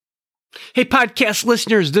Hey, podcast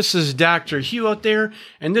listeners, this is Dr. Hugh out there,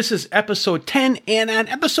 and this is episode 10. And on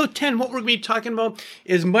episode 10, what we're going to be talking about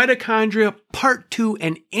is mitochondria part 2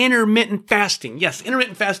 and intermittent fasting. Yes,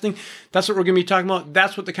 intermittent fasting, that's what we're going to be talking about.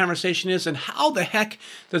 That's what the conversation is. And how the heck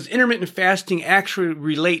does intermittent fasting actually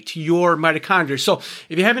relate to your mitochondria? So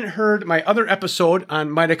if you haven't heard my other episode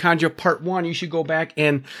on mitochondria part 1, you should go back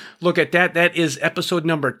and look at that. That is episode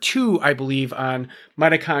number 2, I believe, on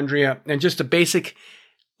mitochondria and just a basic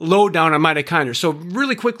lowdown on mitochondria. So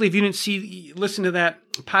really quickly, if you didn't listen to that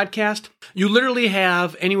podcast, you literally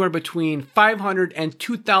have anywhere between 500 and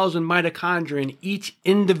 2,000 mitochondria in each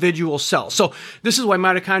individual cell. So this is why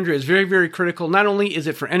mitochondria is very, very critical. Not only is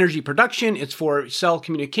it for energy production, it's for cell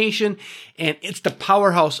communication, and it's the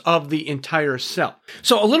powerhouse of the entire cell.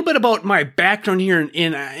 So a little bit about my background here,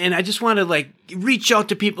 and I just want to reach out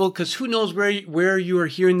to people because who knows where you are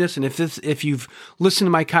hearing this and if you've listened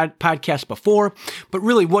to my podcast before. But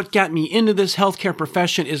really what got me into this healthcare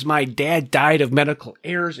profession is my dad died of medical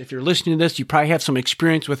errors. If you're listening to this, you probably have some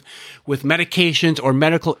experience with medications or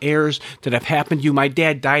medical errors that have happened to you. My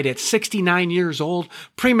dad died at 69 years old,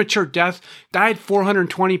 premature death, died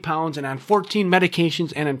 420 pounds and on 14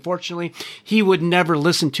 medications. And unfortunately, he would never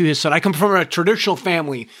listen to his son. I come from a traditional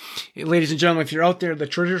family. Ladies and gentlemen, if you're out there, the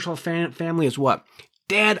traditional family is what?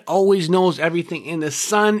 Dad always knows everything, and the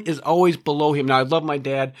son is always below him. Now, I love my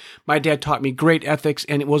dad. My dad taught me great ethics,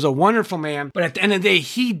 and it was a wonderful man. But at the end of the day,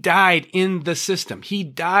 he died in the system. He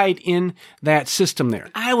died in that system there.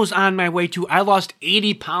 I was on my way I lost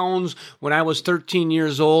 80 pounds when I was 13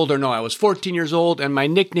 years old. I was 14 years old, and my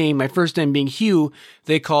nickname, my first name being Hugh,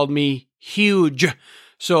 they called me Huge.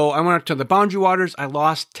 So I went up to the Boundary Waters. I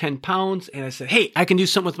lost 10 pounds, and I said, hey, I can do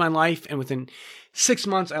something with my life. And within 6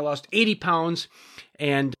 months, I lost 80 pounds.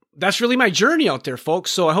 And that's really my journey out there, folks.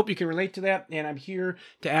 So I hope you can relate to that. And I'm here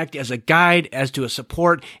to act as a guide, as to a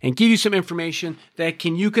support, and give you some information that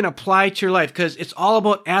you can apply to your life, because it's all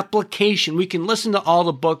about application. We can listen to all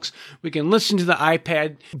the books. We can listen to the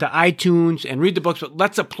iPad, the iTunes, and read the books, but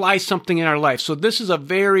let's apply something in our life. So this is a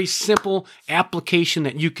very simple application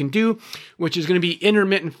that you can do, which is going to be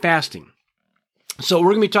intermittent fasting. So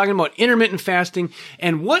we're going to be talking about intermittent fasting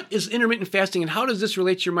and what is intermittent fasting and how does this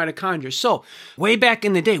relate to your mitochondria. So way back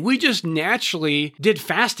in the day, we just naturally did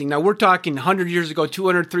fasting. Now we're talking 100 years ago,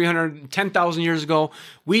 200, 300, 10,000 years ago,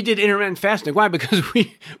 we did intermittent fasting. Why? Because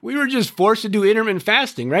we were just forced to do intermittent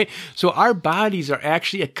fasting, right? So our bodies are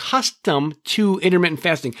actually accustomed to intermittent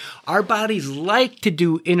fasting. Our bodies like to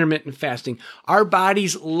do intermittent fasting. Our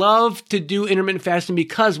bodies love to do intermittent fasting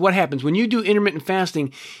because what happens when you do intermittent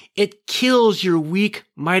fasting, it kills your weak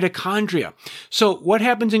mitochondria. So what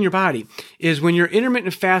happens in your body is when you're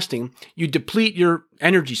intermittent fasting, you deplete your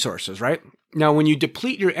energy sources, right? Now, when you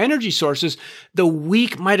deplete your energy sources, the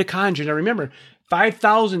weak mitochondria, now remember,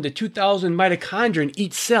 5,000 to 2,000 mitochondria in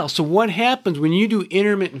each cell. So what happens when you do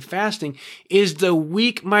intermittent fasting is the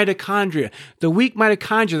weak mitochondria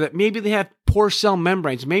that maybe they have poor cell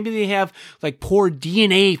membranes. Maybe they have poor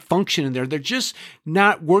DNA function in there. They're just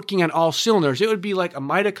not working on all cylinders. It would be like a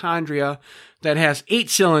mitochondria that has 8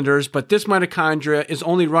 cylinders, but this mitochondria is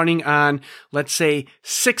only running on, let's say,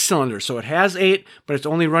 6 cylinders. So it has 8, but it's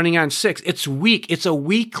only running on 6. It's weak. It's a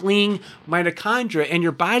weakling mitochondria, and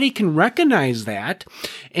your body can recognize that.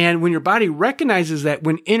 And when your body recognizes that,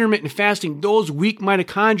 when intermittent fasting, those weak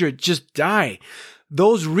mitochondria just die.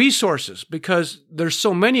 Those resources, because there's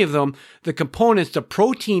so many of them, the components, the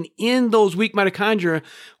protein in those weak mitochondria,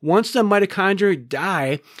 once the mitochondria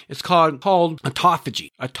die, it's called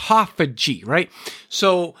autophagy. Autophagy, right?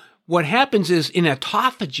 So what happens is in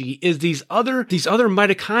autophagy is these other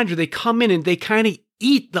mitochondria, they come in and they kind of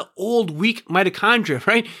eat the old weak mitochondria,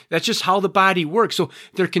 right? That's just how the body works. So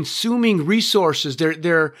they're consuming resources.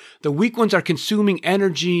 The weak ones are consuming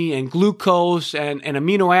energy and glucose and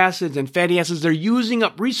amino acids and fatty acids. They're using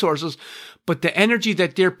up resources, but the energy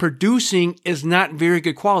that they're producing is not very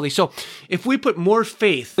good quality. So if we put more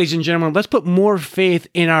faith, ladies and gentlemen, let's put more faith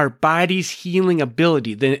in our body's healing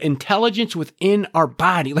ability, the intelligence within our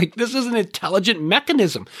body. This is an intelligent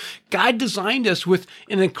mechanism. God designed us with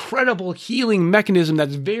an incredible healing mechanism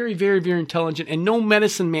that's very, very, very intelligent, and no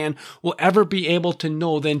medicine man will ever be able to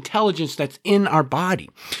know the intelligence that's in our body.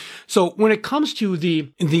 So when it comes to the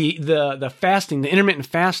fasting, the intermittent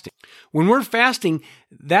fasting, when we're fasting,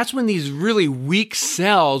 that's when these really weak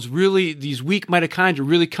cells, these weak mitochondria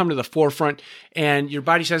really come to the forefront, and your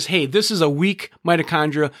body says, hey, this is a weak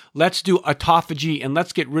mitochondria. Let's do autophagy and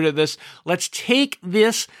let's get rid of this. Let's take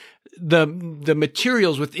this the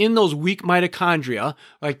materials within those weak mitochondria,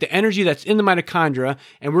 like the energy that's in the mitochondria,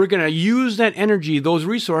 and we're going to use that energy, those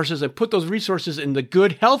resources, and put those resources in the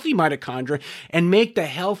good, healthy mitochondria and make the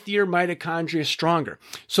healthier mitochondria stronger.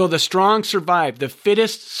 So the strong survive, the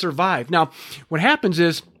fittest survive. Now, what happens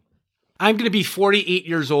is, I'm going to be 48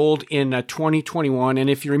 years old in 2021, and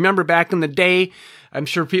if you remember back in the day, I'm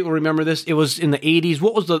sure people remember this. It was in the 80s.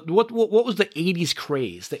 What was the 80s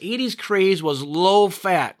craze? The 80s craze was low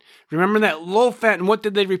fat. Remember that low fat, and what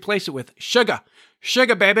did they replace it with? Sugar.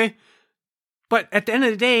 Sugar, baby. But at the end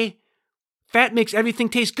of the day, fat makes everything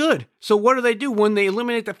taste good. So what do? When they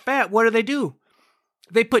eliminate the fat, what do?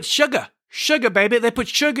 They put sugar. Sugar, baby. They put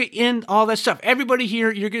sugar in all that stuff. Everybody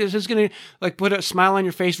here, this is going to like put a smile on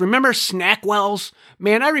your face. Remember Snackwells?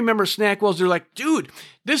 Man, I remember Snackwells. They're like, dude,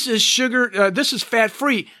 this is sugar. This is fat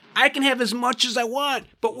free. I can have as much as I want.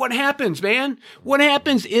 But what happens, man? What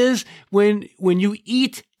happens is when you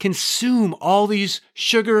consume all these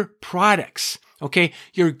sugar products, okay,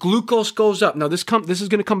 your glucose goes up. Now this is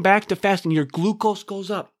going to come back to fasting. Your glucose goes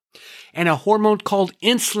up. And a hormone called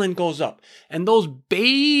insulin goes up. And those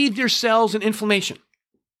bathe your cells in inflammation.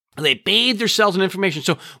 They bathe their cells in inflammation.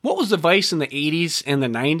 So what was the vice in the 80s and the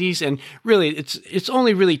 90s? And really, it's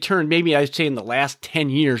only really turned, maybe I'd say in the last 10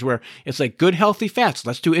 years, where it's like good, healthy fats.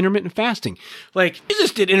 Let's do intermittent fasting. Like,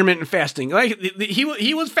 Jesus did intermittent fasting. Like,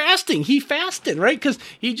 he was fasting. He fasted, right? Because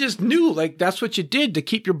he just knew, like, that's what you did to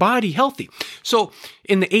keep your body healthy. So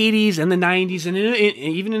in the 80s and the 90s and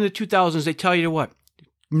even in the 2000s, they tell you what?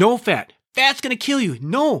 No fat. Fat's going to kill you.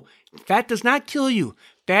 No, fat does not kill you.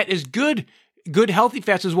 Fat is good. Good, healthy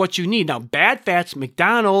fats is what you need. Now, bad fats,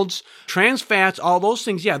 McDonald's, trans fats, all those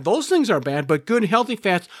things, yeah, those things are bad, but good, healthy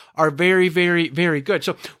fats are very, very, very good.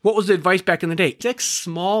 So what was the advice back in the day? 6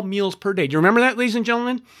 small meals per day. Do you remember that, ladies and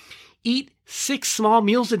gentlemen? Eat 6 small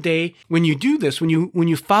meals a day. When you do this, when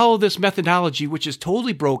you follow this methodology, which is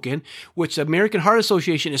totally broken, which the American Heart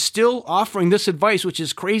Association is still offering this advice, which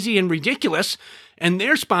is crazy and ridiculous, and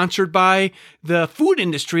they're sponsored by the food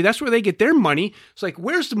industry. That's where they get their money. It's like,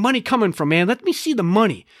 where's the money coming from, man? Let me see the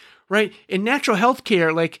money, right? In natural health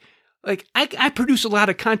care, like I produce a lot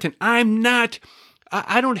of content.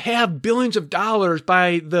 I don't have billions of dollars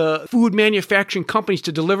by the food manufacturing companies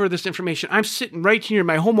to deliver this information. I'm sitting right here in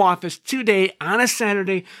my home office today on a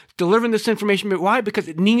Saturday delivering this information. But why? Because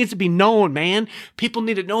it needs to be known, man. People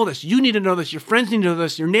need to know this. You need to know this. Your friends need to know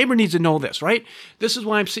this. Your neighbor needs to know this, right? This is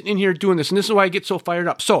why I'm sitting in here doing this. And this is why I get so fired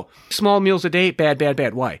up. So small meals a day, bad, bad,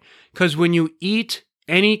 bad. Why? Because when you eat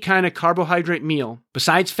any kind of carbohydrate meal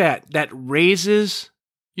besides fat, that raises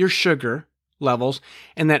your sugar levels,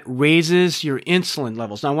 and that raises your insulin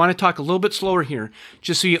levels. Now, I want to talk a little bit slower here,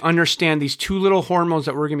 just so you understand these 2 little hormones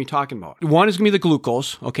that we're going to be talking about. One is going to be the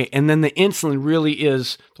glucose, okay, and then the insulin really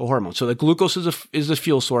is the hormone. So the glucose is the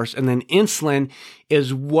fuel source, and then insulin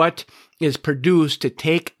is what is produced to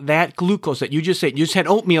take that glucose that you just ate. You just had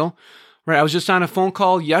oatmeal, right? I was just on a phone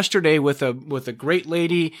call yesterday with a great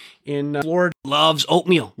lady in Florida, loves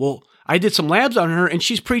oatmeal. Well, I did some labs on her, and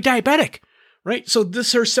she's pre-diabetic. Right? So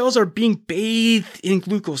her cells are being bathed in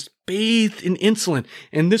glucose, bathed in insulin,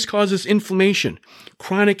 and this causes inflammation,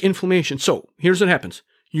 chronic inflammation. So here's what happens.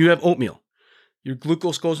 You have oatmeal. Your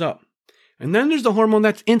glucose goes up. And then there's the hormone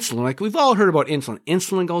that's insulin. Like we've all heard about insulin.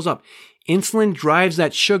 Insulin goes up. Insulin drives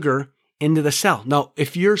that sugar into the cell. Now,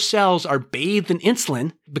 if your cells are bathed in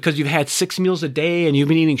insulin because you've had 6 meals a day and you've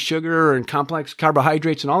been eating sugar and complex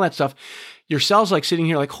carbohydrates and all that stuff, your cells like sitting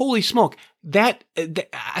here like, holy smoke,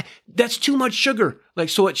 that's too much sugar. Like,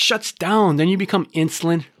 so it shuts down. Then you become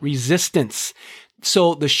insulin resistance.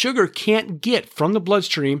 So the sugar can't get from the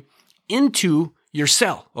bloodstream into your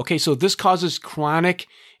cell. Okay. So this causes chronic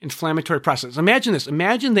inflammatory process. Imagine this.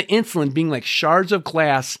 Imagine the insulin being like shards of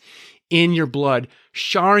glass in your blood,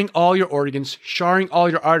 showering all your organs, showering all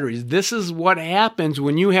your arteries. This is what happens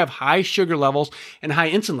when you have high sugar levels and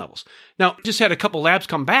high insulin levels. Now, I just had a couple labs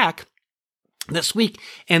come back this week,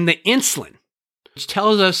 and the insulin, which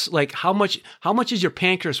tells us like how much is your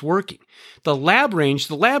pancreas working. The lab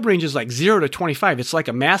range is like 0 to 25. It's like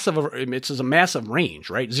a massive range,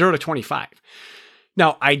 right? 0 to 25.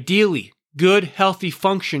 Now, ideally, good, healthy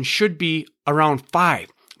function should be around 5.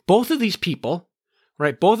 Both of these people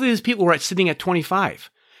were sitting at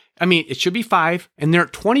 25. I mean, it should be 5, and they're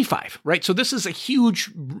at 25, right? So this is a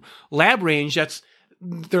huge lab range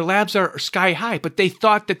their labs are sky high, but they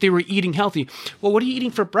thought that they were eating healthy. Well, what are you eating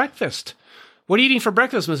for breakfast? What are you eating for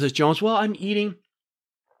breakfast, Mrs. Jones? Well, I'm eating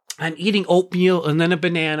oatmeal and then a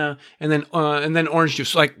banana and then orange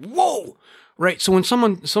juice. Like, whoa, Right. So when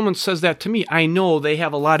someone says that to me, I know they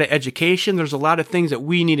have a lot of education. There's a lot of things that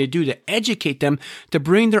we need to do to educate them to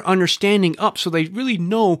bring their understanding up so they really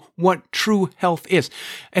know what true health is.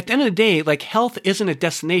 At the end of the day, like, health isn't a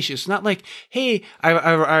destination. It's not like, hey,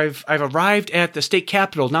 I've arrived at the state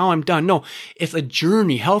capitol. Now I'm done. No, it's a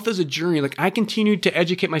journey. Health is a journey. Like, I continue to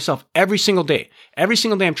educate myself every single day. Every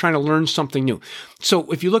single day I'm trying to learn something new.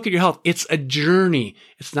 So if you look at your health, it's a journey.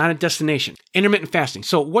 It's not a destination. Intermittent fasting.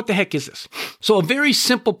 So what the heck is this? So a very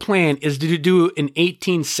simple plan is to do an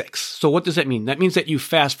 18-6. So what does that mean? That means that you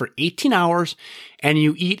fast for 18 hours and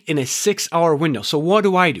you eat in a 6-hour window. So what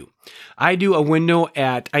do? I do a window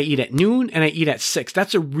I eat at noon and I eat at 6.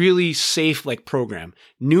 That's a really safe program.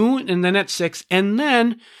 Noon and then at 6. And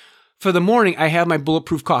then for the morning, I have my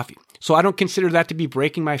bulletproof coffee. So I don't consider that to be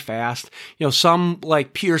breaking my fast. Some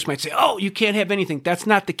peers might say, oh, you can't have anything. That's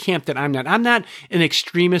not the camp that I'm not. I'm not an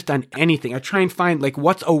extremist on anything. I try and find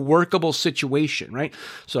what's a workable situation, right?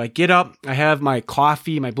 So I get up, I have my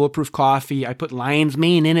coffee, my bulletproof coffee. I put lion's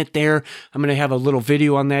mane in it there. I'm going to have a little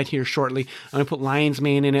video on that here shortly. I'm going to put lion's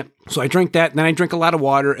mane in it. So I drink that, and then I drink a lot of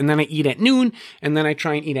water, and then I eat at noon, and then I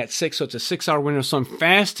try and eat at 6. So it's a 6-hour window. So I'm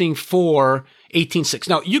fasting for 18-6.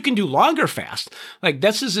 Now, you can do longer fast.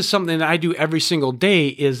 This is just something that I do every single day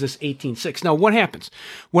is this 18-6. Now, what happens?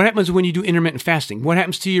 What happens when you do intermittent fasting? What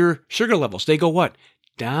happens to your sugar levels? They go what?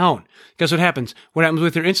 Down. Guess what happens? What happens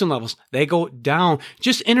with your insulin levels? They go down.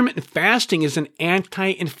 Just intermittent fasting is an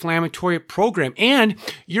anti-inflammatory program. And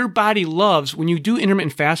your body loves, when you do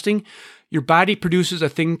intermittent fasting, your body produces a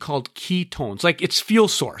thing called ketones. It's fuel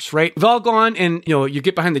source, right? We've all gone and, you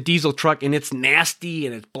get behind the diesel truck and it's nasty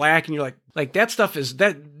and it's black and you're like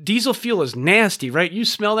that diesel fuel is nasty, right? You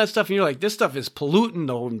smell that stuff and you're like, this stuff is polluting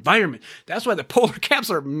the whole environment. That's why the polar caps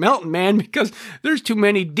are melting, man, because there's too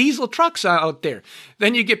many diesel trucks out there.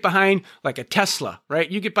 Then you get behind a Tesla, right?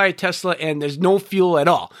 You get by a Tesla and there's no fuel at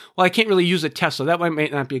all. Well, I can't really use a Tesla. That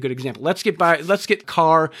might not be a good example. Let's get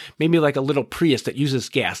car, maybe a little Prius that uses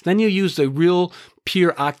gas. Then you use the real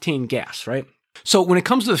pure octane gas, right? So when it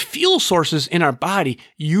comes to the fuel sources in our body,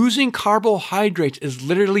 using carbohydrates is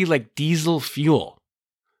literally like diesel fuel.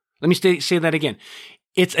 Let me say that again.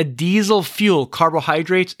 It's a diesel fuel,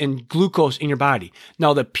 carbohydrates and glucose in your body.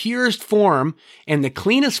 Now, the purest form and the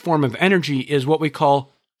cleanest form of energy is what we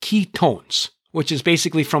call ketones, which is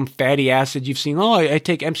basically from fatty acids. You've seen, I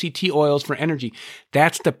take MCT oils for energy.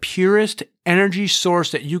 That's the purest energy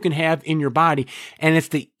source that you can have in your body. And it's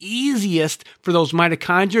the easiest for those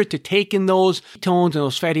mitochondria to take in those ketones and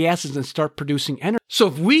those fatty acids and start producing energy. So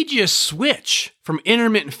if we just switch from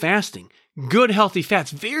intermittent fasting, good healthy fats,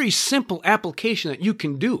 very simple application that you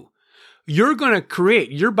can do, you're going to create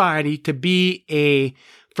your body to be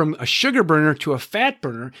from a sugar burner to a fat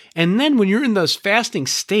burner. And then when you're in those fasting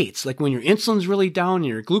states, like when your insulin's really down and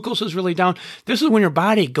your glucose is really down, this is when your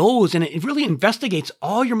body goes and it really investigates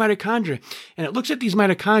all your mitochondria. And it looks at these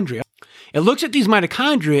mitochondria.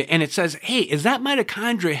 And it says, hey, is that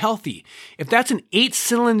mitochondria healthy? If that's an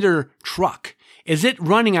 8-cylinder truck, is it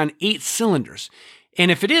running on 8 cylinders? And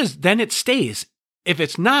if it is, then it stays. If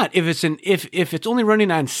it's not, if it's only running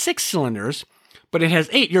on 6 cylinders, but it has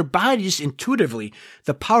 8, your body just intuitively,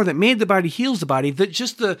 the power that made the body heals the body,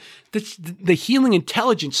 the healing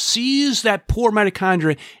intelligence sees that poor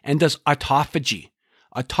mitochondria and does autophagy.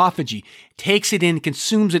 Autophagy takes it in,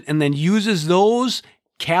 consumes it, and then uses those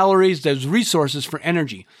calories, those resources for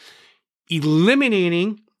energy,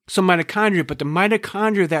 eliminating some mitochondria, but the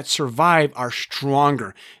mitochondria that survive are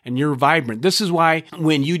stronger and you're vibrant. This is why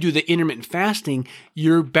when you do the intermittent fasting,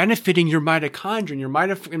 you're benefiting your mitochondria.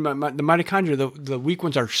 And the mitochondria, the weak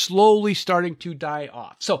ones, are slowly starting to die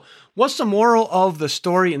off. So what's the moral of the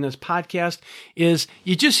story in this podcast is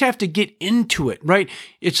you just have to get into it, right?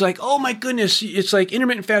 It's like, oh my goodness, it's like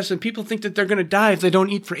intermittent fasting. People think that they're going to die if they don't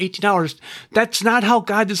eat for 18 hours. That's not how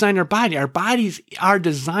God designed our body. Our bodies are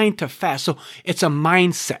designed to fast. So it's a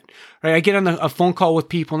mindset, right? I get on a phone call with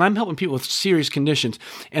people and I'm helping people with serious conditions.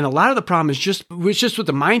 And a lot of the problem is just with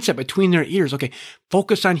the mindset between their ears. Okay,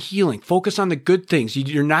 focus on healing, focus on the good things.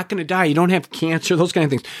 You're not going to die. You don't have cancer, those kind of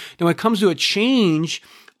things. Now, when it comes to a change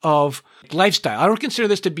of lifestyle, I don't consider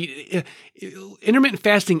this to be, intermittent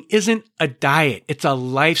fasting isn't a diet. It's a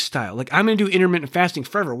lifestyle. Like, I'm going to do intermittent fasting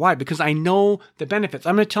forever. Why? Because I know the benefits.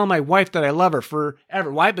 I'm going to tell my wife that I love her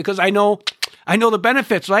forever. Why? Because I know the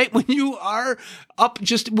benefits, right? When you are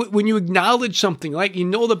when you acknowledge something, like, you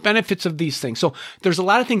know the benefits of these things. So there's a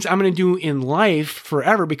lot of things I'm going to do in life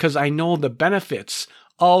forever because I know the benefits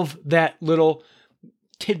of that little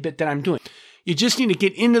tidbit that I'm doing. You just need to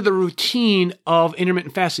get into the routine of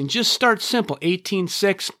intermittent fasting. Just start simple,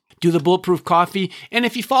 18-6. do the bulletproof coffee. And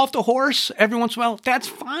if you fall off the horse every once in a while, that's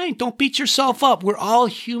fine. Don't beat yourself up. We're all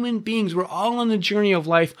human beings. We're all on the journey of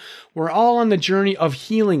life. We're all on the journey of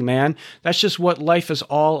healing, man. That's just what life is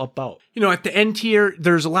all about. At the end here,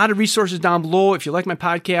 there's a lot of resources down below. If you like my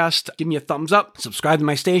podcast, give me a thumbs up, subscribe to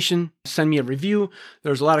my station, send me a review.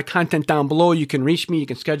 There's a lot of content down below. You can reach me. You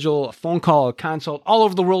can schedule a phone call, a consult all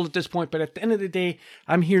over the world at this point. But at the end of the day,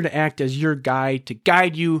 I'm here to act as your guide, to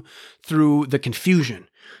guide you through the confusion.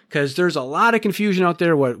 Because there's a lot of confusion out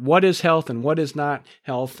there, what is health and what is not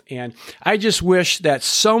health. And I just wish that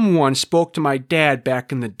someone spoke to my dad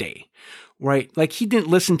back in the day, right? Like, he didn't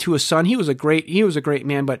listen to his son. He was a great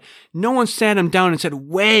man, but no one sat him down and said,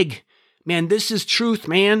 Weg, man, this is truth,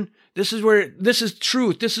 man. This is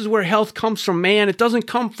truth. This is where health comes from, man. It doesn't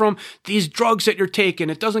come from these drugs that you're taking.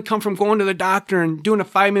 It doesn't come from going to the doctor and doing a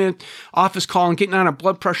 5-minute office call and getting on a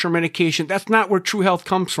blood pressure medication. That's not where true health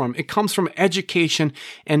comes from. It comes from education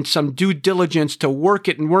and some due diligence to work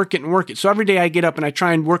it. So every day I get up and I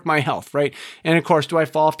try and work my health, right? And of course, do I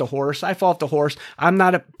fall off the horse? I fall off the horse. I'm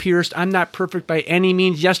not pierced. I'm not perfect by any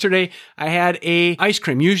means. Yesterday, I had a ice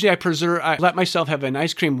cream. Usually I let myself have an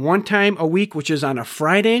ice cream one time a week, which is on a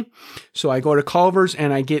Friday. So I go to Culver's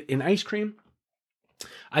and I get an ice cream.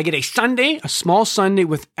 I get a sundae, a small sundae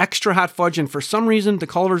with extra hot fudge. And for some reason, the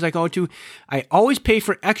Culver's I go to, I always pay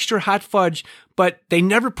for extra hot fudge, but they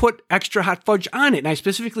never put extra hot fudge on it. And I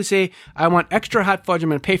specifically say, I want extra hot fudge. I'm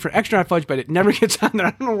going to pay for extra hot fudge, but it never gets on there.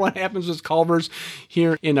 I don't know what happens with Culver's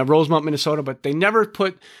here in Rosemount, Minnesota, but they never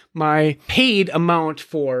put my paid amount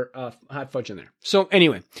for hot fudge in there. So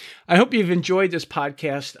anyway, I hope you've enjoyed this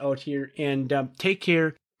podcast out here, and take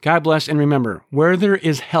care. God bless, and remember, where there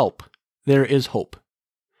is help, there is hope.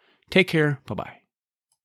 Take care. Bye-bye.